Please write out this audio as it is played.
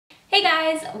Hey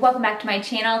guys, welcome back to my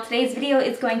channel. Today's video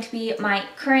is going to be my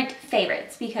current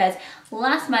favorites because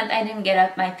last month I didn't get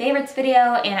up my favorites video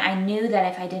and I knew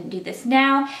that if I didn't do this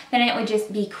now, then it would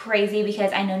just be crazy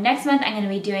because I know next month I'm going to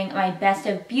be doing my best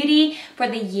of beauty for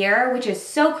the year, which is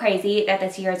so crazy that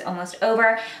this year is almost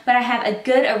over, but I have a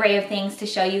good array of things to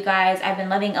show you guys. I've been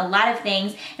loving a lot of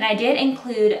things and I did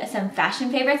include some fashion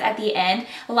favorites at the end.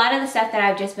 A lot of the stuff that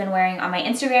I've just been wearing on my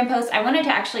Instagram posts, I wanted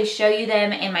to actually show you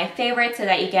them in my favorites so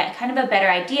that you get kind of a better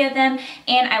idea of them,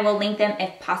 and I will link them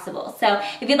if possible. So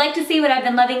if you'd like to see what I've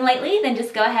been loving lately, then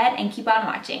just go ahead and keep on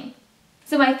watching.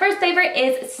 So my first favorite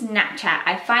is Snapchat.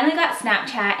 I finally got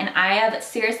Snapchat and I have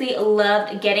seriously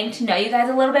loved getting to know you guys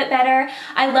a little bit better.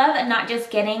 I love not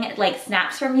just getting like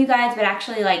snaps from you guys, but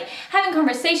actually like having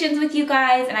conversations with you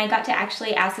guys. And I got to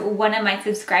actually ask one of my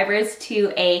subscribers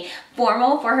to a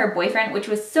formal for her boyfriend, which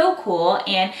was so cool.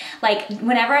 And like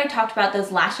whenever I talked about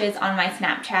those lashes on my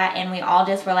Snapchat and we all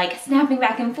just were like snapping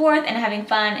back and forth and having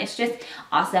fun, it's just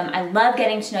awesome. I love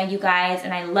getting to know you guys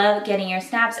and I love getting your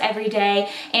snaps every day.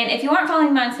 And if you aren't following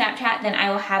me on Snapchat, then I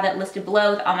will have it listed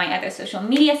below with all my other social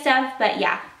media stuff. But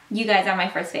yeah, you guys are my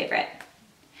first favorite.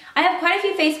 I have quite a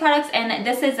few face products and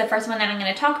this is the first one that I'm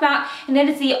going to talk about, and it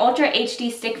is the Ultra HD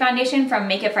Stick Foundation from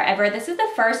Make It Forever. This is the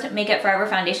first Make It Forever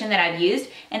foundation that I've used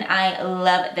and I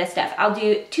love this stuff. I'll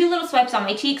do 2 little swipes on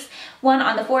my cheeks, one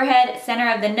on the forehead,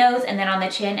 center of the nose, and then on the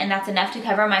chin, and that's enough to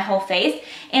cover my whole face.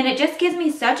 And it just gives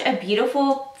me such a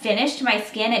beautiful finish to my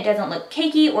skin. It doesn't look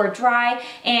cakey or dry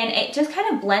and it just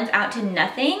kind of blends out to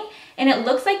nothing. And it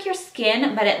looks like your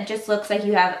skin, but it just looks like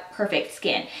you have perfect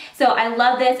skin. So I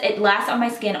love this. It lasts on my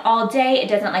skin all day. It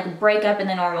doesn't like break up in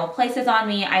the normal places on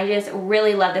me. I just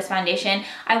really love this foundation.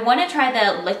 I want to try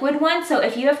the liquid one. So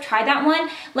if you have tried that one,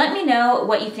 let me know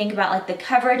what you think about like the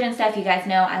coverage and stuff. You guys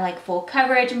know I like full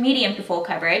coverage, medium to full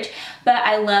coverage, but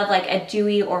I love like a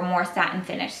dewy or more satin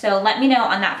finish. So let me know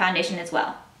on that foundation as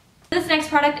well. This next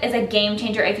product is a game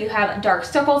changer if you have dark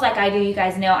circles like I do. You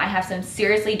guys know I have some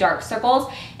seriously dark circles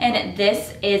and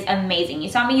this is amazing. You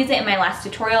saw me use it in my last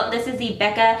tutorial. This is the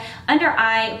Becca Under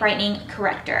Eye Brightening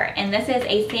Corrector, and this is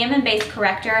a salmon based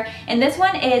corrector, and this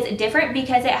one is different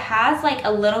because it has like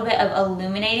a little bit of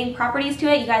illuminating properties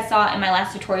to it. You guys saw in my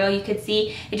last tutorial, you could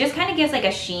see it just kind of gives like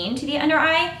a sheen to the under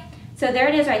eye. So there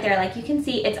it is right there, like you can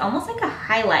see it's almost like a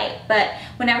highlight, but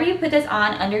whenever you put this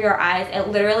on under your eyes, it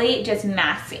literally just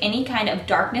masks any kind of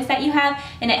darkness that you have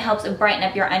and it helps brighten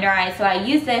up your under eyes. So I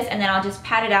use this and then I'll just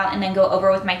pat it out and then go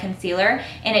over with my concealer,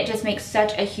 and it just makes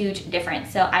such a huge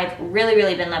difference. So I've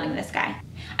really been loving this guy.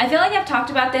 I feel like I've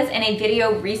talked about this in a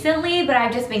video recently, but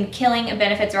I've just been killing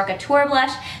Benefit's Rockateur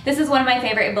blush. This is one of my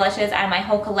favorite blushes out of my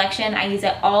whole collection. I use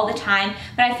it all the time,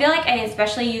 but I feel like I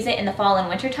especially use it in the fall and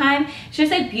winter time. It's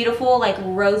just a beautiful like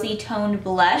rosy toned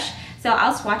blush. So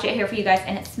I'll swatch it here for you guys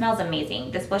and it smells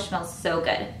amazing. This blush smells so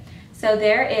good. So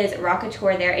there is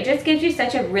Rockateur there. It just gives you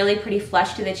such a really pretty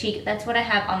flush to the cheek. That's what I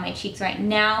have on my cheeks right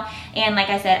now. And like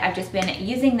I said, I've just been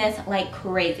using this like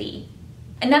crazy.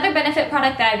 Another Benefit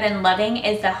product that I've been loving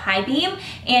is the High Beam,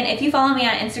 and if you follow me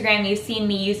on Instagram, you've seen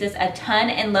me use this a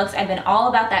ton in looks. I've been all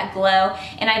about that glow,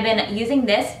 and I've been using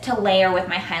this to layer with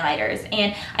my highlighters.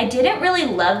 And I didn't really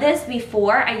love this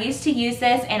before. I used to use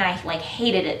this and I like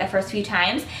hated it the first few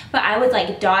times, but I was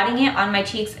like dotting it on my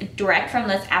cheeks direct from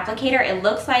this applicator. It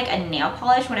looks like a nail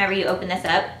polish whenever you open this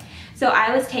up. So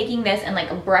I was taking this and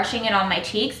like brushing it on my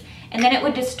cheeks, and then it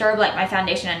would disturb like my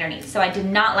foundation underneath. So I did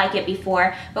not like it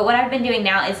before, but what I've been doing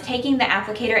now is taking the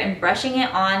applicator and brushing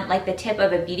it on like the tip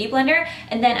of a beauty blender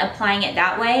and then applying it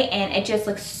that way, and it just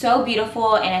looks so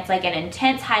beautiful and it's like an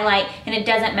intense highlight and it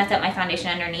doesn't mess up my foundation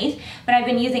underneath. But I've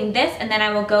been using this and then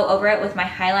I will go over it with my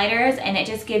highlighters and it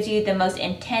just gives you the most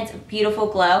intense, beautiful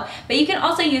glow. But you can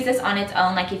also use this on its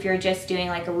own, like if you're just doing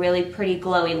like a really pretty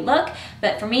glowy look,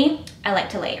 but for me, I like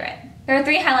to layer it. There are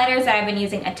 3 highlighters that I've been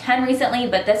using a ton recently,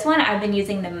 but this one I've been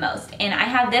using the most. And I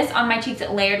have this on my cheeks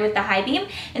layered with the High Beam,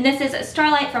 and this is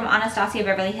Starlight from Anastasia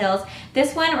Beverly Hills.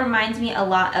 This one reminds me a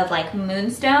lot of like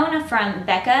Moonstone from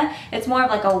Becca. It's more of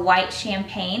like a white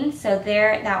champagne. So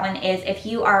there, that one is, if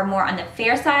you are more on the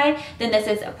fair side, then this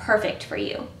is perfect for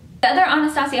you. The other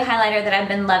Anastasia highlighter that I've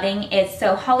been loving is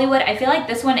So Hollywood. I feel like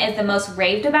this one is the most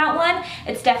raved about one.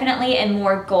 It's definitely a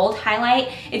more gold highlight.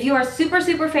 If you are super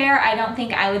fair, I don't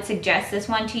think I would suggest this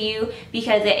one to you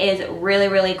because it is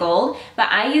really gold.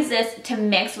 But I use this to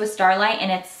mix with Starlight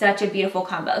and it's such a beautiful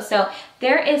combo. So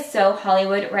there is So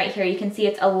Hollywood right here. You can see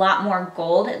it's a lot more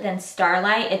gold than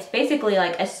Starlight. It's basically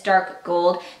like a stark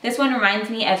gold. This one reminds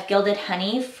me of Gilded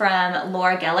Honey from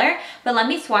Laura Geller, but let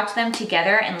me swatch them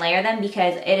together and layer them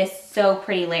because it is so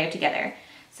pretty layered together.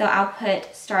 So I'll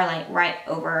put Starlight right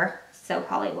over So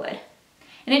Hollywood.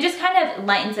 And and it just kind of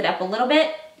lightens it up a little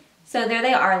bit. So there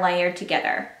they are layered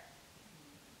together.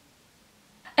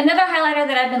 Another highlighter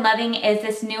that I've been loving is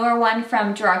this newer one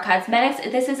from Gerard Cosmetics.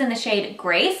 This is in the shade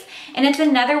Grace, and it's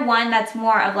another one that's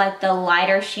more of like the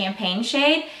lighter champagne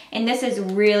shade, and this is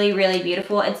really, really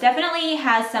beautiful. It definitely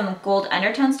has some gold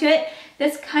undertones to it.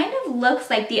 This kind of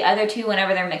looks like the other two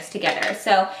whenever they're mixed together.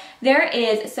 So there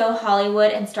is So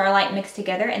Hollywood and Starlight mixed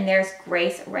together, and there's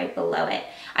Grace right below it.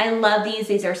 I love these.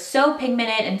 These are so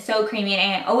pigmented and so creamy,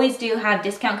 and I always do have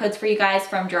discount codes for you guys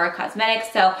from Gerard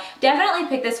Cosmetics, so definitely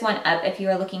pick this one up if you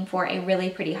are looking for a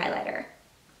really pretty highlighter.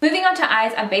 Moving on to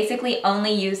eyes, I basically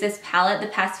only used this palette the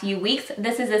past few weeks.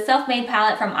 This is a self-made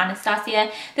palette from Anastasia.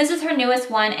 This is her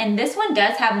newest one, and this one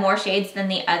does have more shades than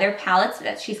the other palettes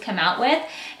that she's come out with,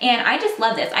 and I just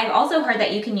love this. I've also heard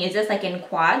that you can use this like in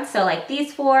quads, so like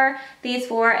these four,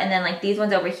 and then like these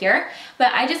ones over here,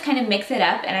 but I just kind of mix it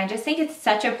up, and I just think it's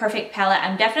such a perfect palette.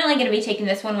 I'm definitely going to be taking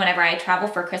this one whenever I travel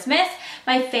for Christmas.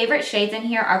 My favorite shades in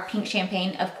here are Pink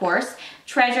Champagne, of course,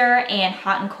 Treasure, and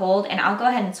Hot and Cold, and I'll go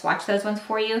ahead and swatch those ones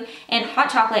for you. And Hot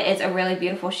Chocolate is a really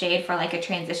beautiful shade for like a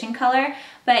transition color,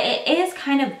 but it is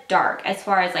kind of dark as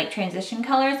far as like transition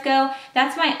colors go.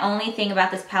 That's my only thing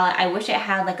about this palette. I wish it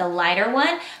had like a lighter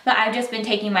one, but I've just been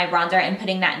taking my bronzer and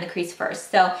putting that in the crease first.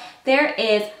 So there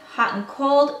is Hot and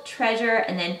Cold, Treasure,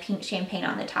 and then Pink Champagne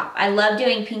on the top. I love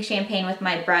doing Pink Champagne with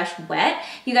my brush wet.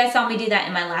 You guys saw me do that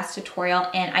in my last tutorial,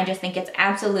 and I just think it's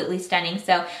absolutely stunning.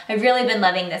 So I've really been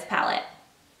loving this palette.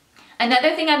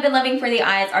 Another thing I've been loving for the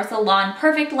eyes are Salon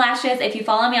Perfect Lashes. If you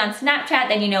follow me on Snapchat,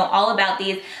 then you know all about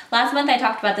these. Last month I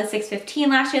talked about the 615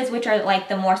 lashes, which are like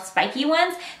the more spiky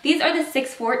ones. These are the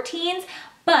 614s.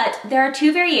 But there are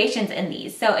two variations in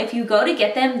these. So if you go to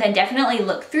get them, then definitely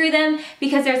look through them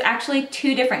because there's actually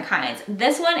two different kinds.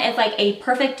 This one is like a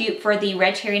perfect dupe for the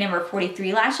Red Cherry number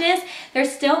 43 lashes. They're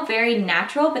still very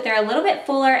natural, but they're a little bit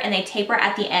fuller and they taper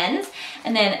at the ends.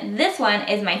 And then this one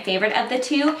is my favorite of the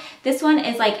two. This one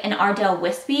is like an Ardell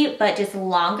Wispy, but just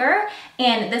longer.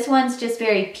 And this one's just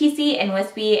very piecey and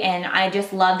wispy, and I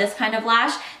just love this kind of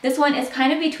lash. This one is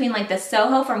kind of between like the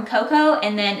Soho from Coco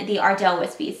and then the Ardell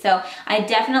Wispy. So I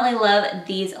definitely love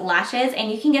these lashes,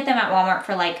 and you can get them at Walmart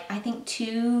for like, I think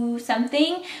 $2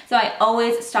 something. So I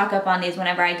always stock up on these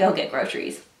whenever I go get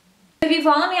groceries. If you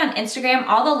follow me on Instagram,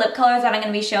 all the lip colors that I'm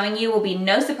going to be showing you will be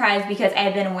no surprise because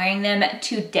I've been wearing them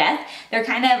to death. They're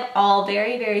kind of all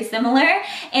very, very similar,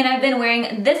 and I've been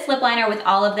wearing this lip liner with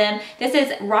all of them. This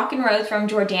is Rock and Rose from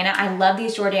Jordana. I love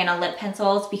these Jordana lip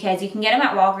pencils because you can get them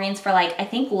at Walgreens for like, I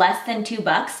think less than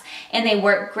 $2, and they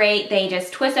work great. They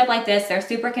just twist up like this. They're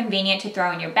super convenient to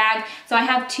throw in your bag. So I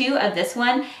have 2 of this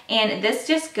one, and this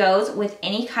just goes with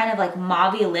any kind of like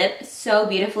mauve-y lip so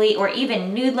beautifully, or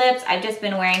even nude lips. I've just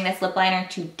been wearing this lip liner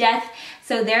to death.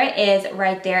 So there it is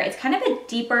right there. It's kind of a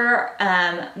deeper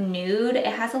nude. It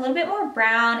has a little bit more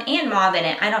brown and mauve in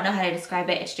it. I don't know how to describe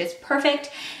it. It's just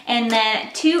perfect. And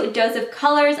then 2 Dose of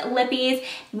Colors lippies.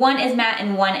 One is matte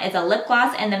and one is a lip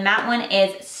gloss, and the matte one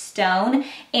is Stone,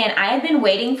 and I have been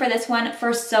waiting for this one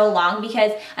for so long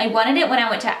because I wanted it when I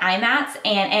went to IMATS,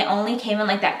 and it only came in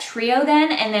like that trio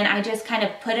then, and then I just kind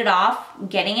of put it off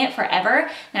getting it forever.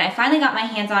 Then I finally got my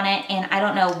hands on it, and I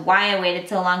don't know why I waited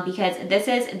so long because this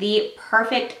is the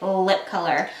perfect lip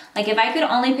color. Like if I could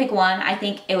only pick one, I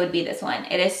think it would be this one.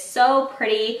 It is so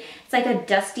pretty. It's like a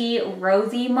dusty,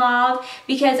 rosy mauve,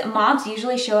 because mauves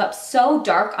usually show up so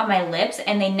dark on my lips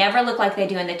and they never look like they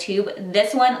do in the tube.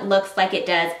 This one looks like it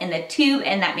does in the tube,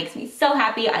 and that makes me so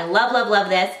happy. I love, love, love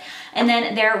this. And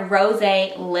then their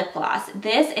Rosé lip gloss.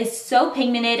 This is so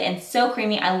pigmented and so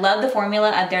creamy. I love the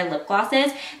formula of their lip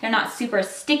glosses. They're not super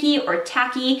sticky or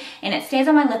tacky, and it stays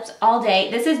on my lips all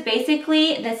day. This is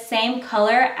basically the same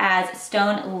color as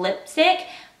Stone lipstick,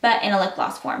 but in a lip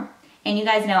gloss form. And you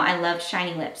guys know I love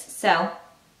shiny lips. So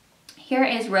here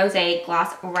is Rosé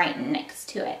gloss right next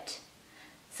to it.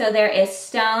 So there is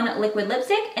Stone liquid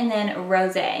lipstick and then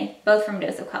Rosé, both from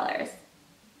Dose of Colors.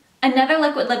 Another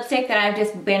liquid lipstick that I've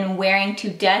just been wearing to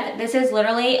death, this is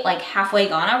literally like halfway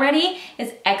gone already,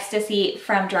 is Ecstasy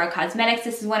from Gerard Cosmetics.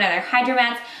 This is one of their Hydro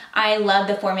Mattes. I love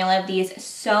the formula of these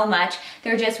so much.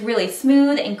 They're just really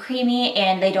smooth and creamy,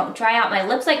 and they don't dry out my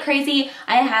lips like crazy.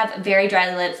 I have very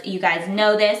dry lips, you guys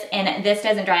know this, and this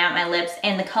doesn't dry out my lips,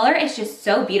 and the color is just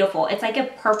so beautiful. It's like a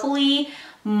purpley,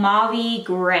 mauve-y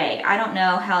gray. I don't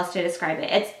know how else to describe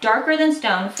it. It's darker than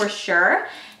Stone for sure,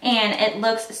 and it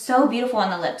looks so beautiful on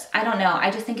the lips. I don't know,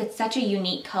 I just think it's such a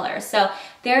unique color. So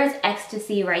there's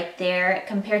Ecstasy right there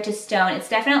compared to Stone. It's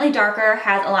definitely darker,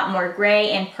 has a lot more gray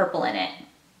and purple in it.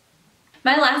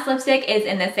 My last lipstick is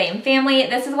in the same family.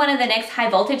 This is one of the NYX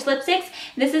High Voltage lipsticks.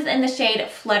 This is in the shade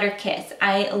Flutter Kiss.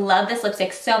 I love this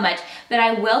lipstick so much, but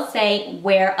I will say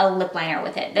wear a lip liner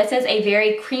with it. This is a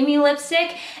very creamy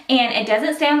lipstick and it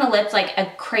doesn't stay on the lips like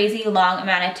a crazy long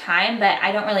amount of time, but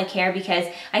I don't really care because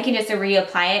I can just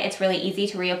reapply it. It's really easy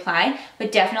to reapply,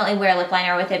 but definitely wear a lip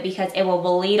liner with it because it will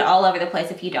bleed all over the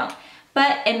place if you don't.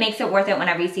 But it makes it worth it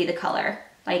whenever you see the color.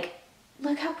 Like,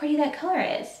 look how pretty that color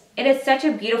is. It is such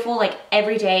a beautiful, like,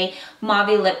 everyday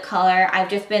mauve lip color. I've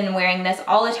just been wearing this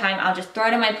all the time. I'll just throw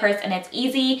it in my purse and it's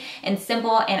easy and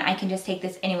simple and I can just take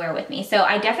this anywhere with me. So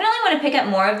I definitely want to pick up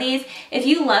more of these. If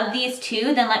you love these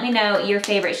too, then let me know your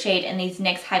favorite shade in these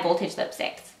NYX High Voltage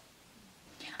lipsticks.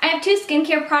 I have two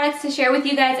skincare products to share with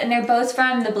you guys and they're both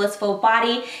from the Blissful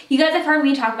Body. You guys have heard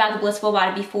me talk about the Blissful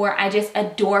Body before. I just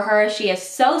adore her. She is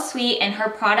so sweet and her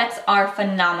products are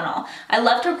phenomenal. I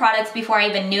loved her products before I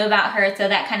even knew about her, so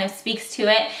that kind of speaks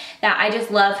to it that I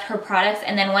just loved her products,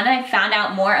 and then when I found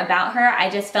out more about her,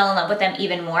 I just fell in love with them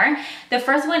even more. The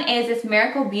first one is this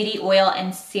Miracle Beauty Oil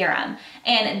and Serum,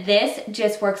 and this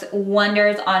just works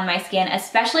wonders on my skin,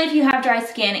 especially if you have dry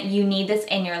skin. You need this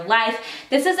in your life.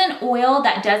 This is an oil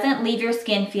that doesn't leave your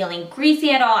skin feeling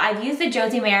greasy at all. I've used the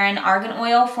Josie Maran Argan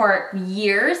Oil for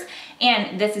years,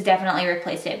 and this has definitely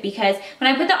replaced it because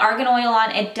when I put the argan oil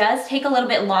on, it does take a little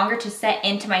bit longer to set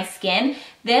into my skin.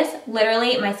 This,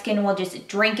 literally, my skin will just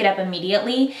drink it up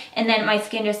immediately, and then my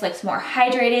skin just looks more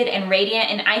hydrated and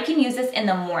radiant, and I can use this in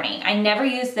the morning. I never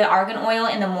use the argan oil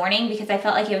in the morning because I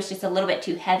felt like it was just a little bit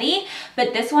too heavy,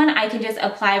 but this one I can just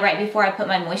apply right before I put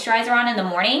my moisturizer on in the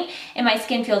morning, and my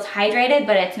skin feels hydrated,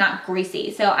 but it's not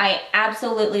greasy. So I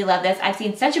absolutely love this. I've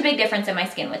seen such a big difference in my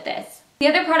skin with this. The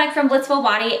other product from Blissful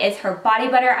Body is her body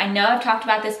butter. I know I've talked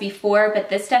about this before, but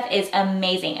this stuff is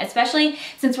amazing, especially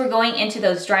since we're going into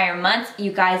those drier months.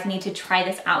 You guys need to try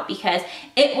this out because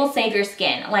it will save your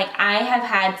skin. Like, I have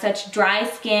had such dry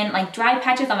skin, like dry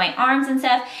patches on my arms and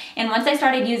stuff, and once I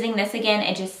started using this again,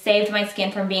 it just saved my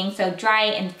skin from being so dry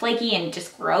and flaky and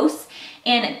just gross.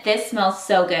 And this smells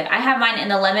so good. I have mine in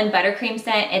the lemon buttercream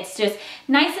scent. It's just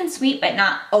nice and sweet, but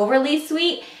not overly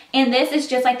sweet. And this is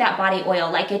just like that body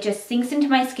oil. Like, it just sinks into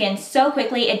my skin so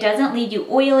quickly. It doesn't leave you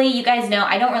oily. You guys know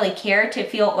I don't really care to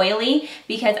feel oily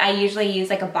because I usually use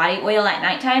like a body oil at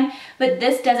nighttime, but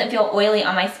this doesn't feel oily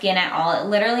on my skin at all. It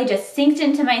literally just sinks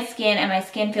into my skin and my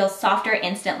skin feels softer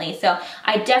instantly. So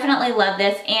I definitely love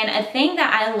this. And a thing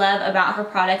that I love about her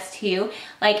products too,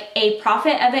 like a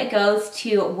profit of it goes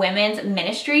to women's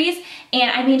ministries.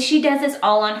 And I mean, she does this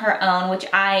all on her own, which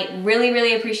I really,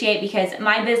 really appreciate because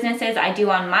my businesses I do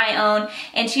on my own,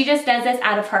 and she just does this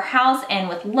out of her house and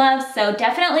with love. So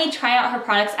definitely try out her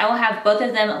products. I will have both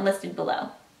of them listed below.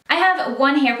 I have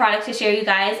one hair product to share you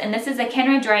guys, and this is a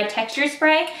Kenra Dry Texture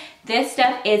Spray. This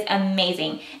stuff is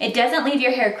amazing. It doesn't leave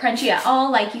your hair crunchy at all.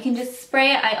 Like, you can just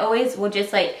spray it. I always will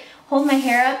just like hold my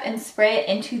hair up and spray it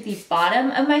into the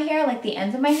bottom of my hair, like the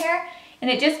ends of my hair. And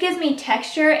it just gives me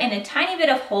texture and a tiny bit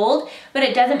of hold, but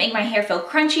it doesn't make my hair feel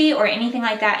crunchy or anything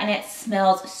like that, and it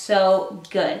smells so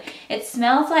good. It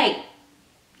smells like,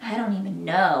 I don't even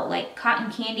know, like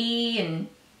cotton candy and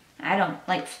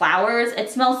like flowers. It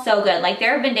smells so good. Like,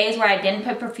 there have been days where I didn't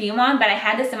put perfume on, but I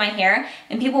had this in my hair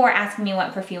and people were asking me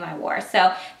what perfume I wore.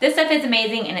 So this stuff is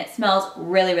amazing and it smells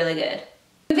really, really good.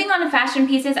 Moving on to fashion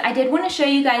pieces, I did want to show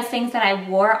you guys things that I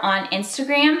wore on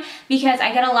Instagram because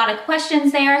I get a lot of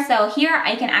questions there. So here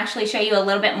I can actually show you a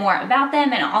little bit more about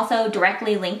them and also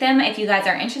directly link them if you guys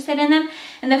are interested in them.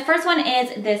 And the first one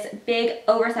is this big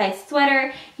oversized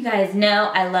sweater. You guys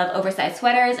know I love oversized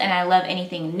sweaters and I love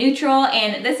anything neutral,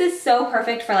 and this is so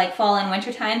perfect for like fall and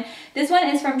winter time. This one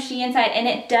is from She Inside, and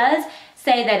it does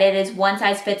say that it is one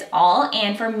size fits all,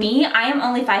 and for me, I am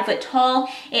only 5 foot tall.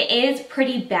 It is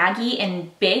pretty baggy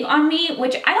and big on me,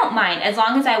 which I don't mind as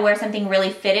long as I wear something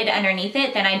really fitted underneath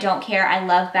it. Then I don't care. I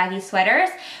love baggy sweaters,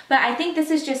 but I think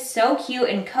this is just so cute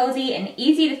and cozy and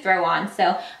easy to throw on.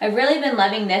 So I've really been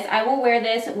loving this. I will wear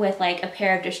this with like a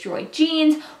pair of destroyed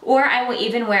jeans, or I will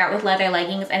even wear it with leather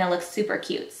leggings and it looks super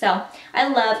cute. So I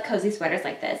love cozy sweaters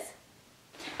like this.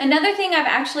 Another thing I've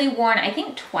actually worn, I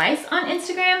think twice on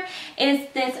Instagram, is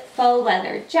this faux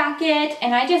leather jacket,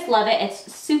 and I just love it.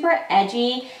 It's super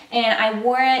edgy, and I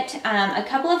wore it a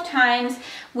couple of times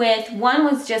with, one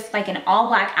was just like an all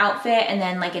black outfit and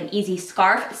then like an easy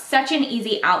scarf. Such an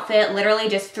easy outfit, literally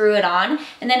just threw it on.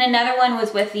 And then another one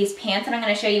was with these pants that I'm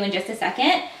going to show you in just a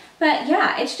second. But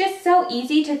yeah, it's just so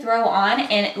easy to throw on,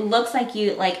 and it looks like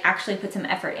you like actually put some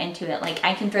effort into it. Like,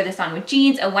 I can throw this on with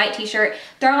jeans, a white t-shirt,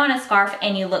 throw on a scarf,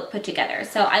 and you look put together.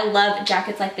 So I love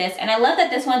jackets like this, and I love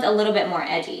that this one's a little bit more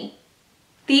edgy.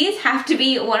 These have to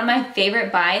be one of my favorite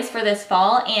buys for this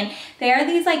fall, and they are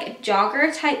these like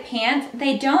jogger type pants.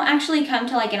 They don't actually come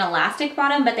to like an elastic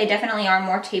bottom, but they definitely are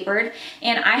more tapered,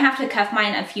 and I have to cuff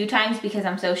mine a few times because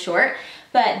I'm so short.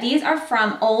 But these are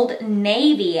from Old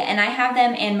Navy, and I have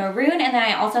them in maroon, and then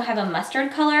I also have a mustard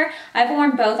color. I've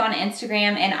worn both on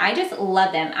Instagram, and I just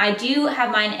love them. I do have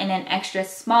mine in an extra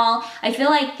small. I feel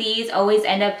like these always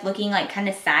end up looking like kind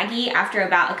of saggy after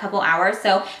about a couple hours,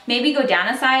 so maybe go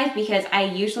down a size because I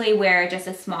usually wear just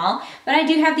a small. But I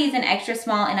do have these in extra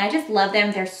small, and I just love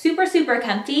them. They're super, super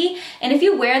comfy, and if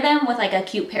you wear them with like a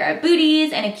cute pair of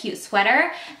booties and a cute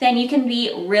sweater, then you can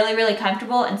be really, really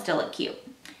comfortable and still look cute.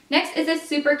 Next is this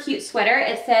super cute sweater.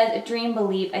 It says Dream,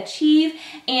 Believe, Achieve,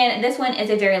 and this one is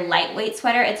a very lightweight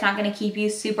sweater. It's not gonna keep you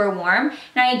super warm,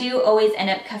 and I do always end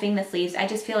up cuffing the sleeves. I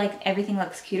just feel like everything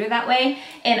looks cuter that way,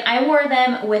 and I wore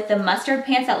them with the mustard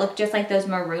pants that look just like those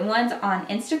maroon ones on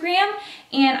Instagram,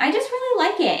 and I just really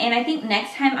like it, and I think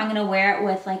next time I'm gonna wear it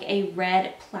with like a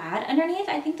red plaid underneath.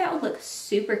 I think that would look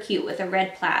super cute with a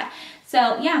red plaid.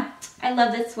 So yeah, I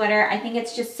love this sweater. I think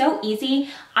it's just so easy.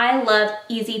 I love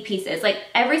easy pieces. Like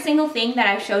every single thing that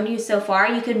I've shown you so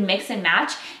far, you can mix and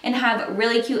match and have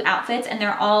really cute outfits, and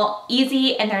they're all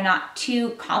easy and they're not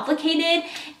too complicated,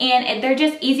 and they're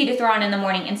just easy to throw on in the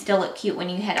morning and still look cute when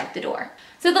you head out the door.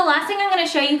 So the last thing I'm gonna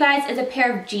show you guys is a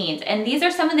pair of jeans, and these are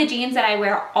some of the jeans that I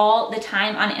wear all the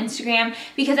time on Instagram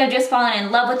because I've just fallen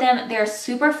in love with them. They're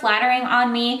super flattering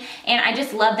on me, and I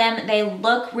just love them. They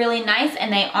look really nice,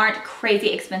 and they aren't crazy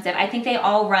expensive. I think they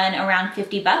all run around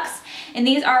 50 bucks, and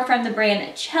these are from the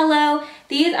brand Cello.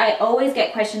 These I always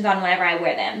get questions on whenever I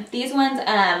wear them. These ones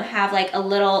have like a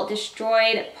little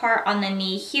destroyed part on the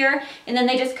knee here, and then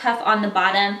they just cuff on the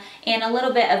bottom, and a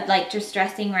little bit of like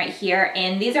distressing right here,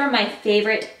 and these are my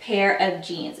favorite pair of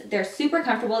jeans. They're super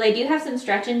comfortable. They do have some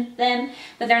stretch in them,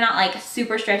 but they're not like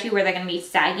super stretchy where they're gonna be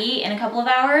saggy in a couple of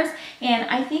hours, and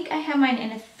I think I have mine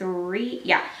in a 3.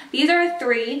 Yeah, these are a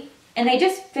 3. And they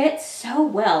just fit so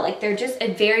well. Like they're just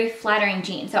a very flattering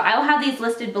jean. So I will have these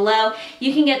listed below.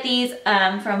 You can get these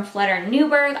from Flutter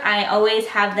Newberg. I always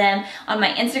have them on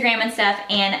my Instagram and stuff,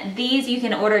 and these you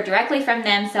can order directly from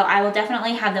them. So I will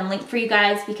definitely have them linked for you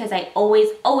guys because I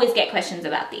always get questions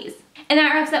about these. And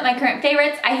that wraps up my current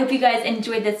favorites. I hope you guys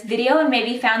enjoyed this video and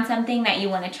maybe found something that you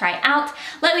want to try out.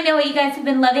 Let me know what you guys have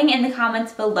been loving in the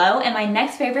comments below, and my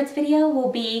next favorites video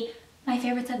will be my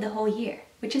favorites of the whole year,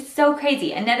 which is so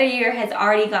crazy. Another year has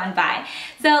already gone by.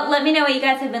 So let me know what you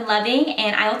guys have been loving,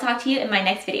 and I will talk to you in my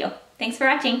next video. Thanks for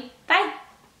watching. Bye.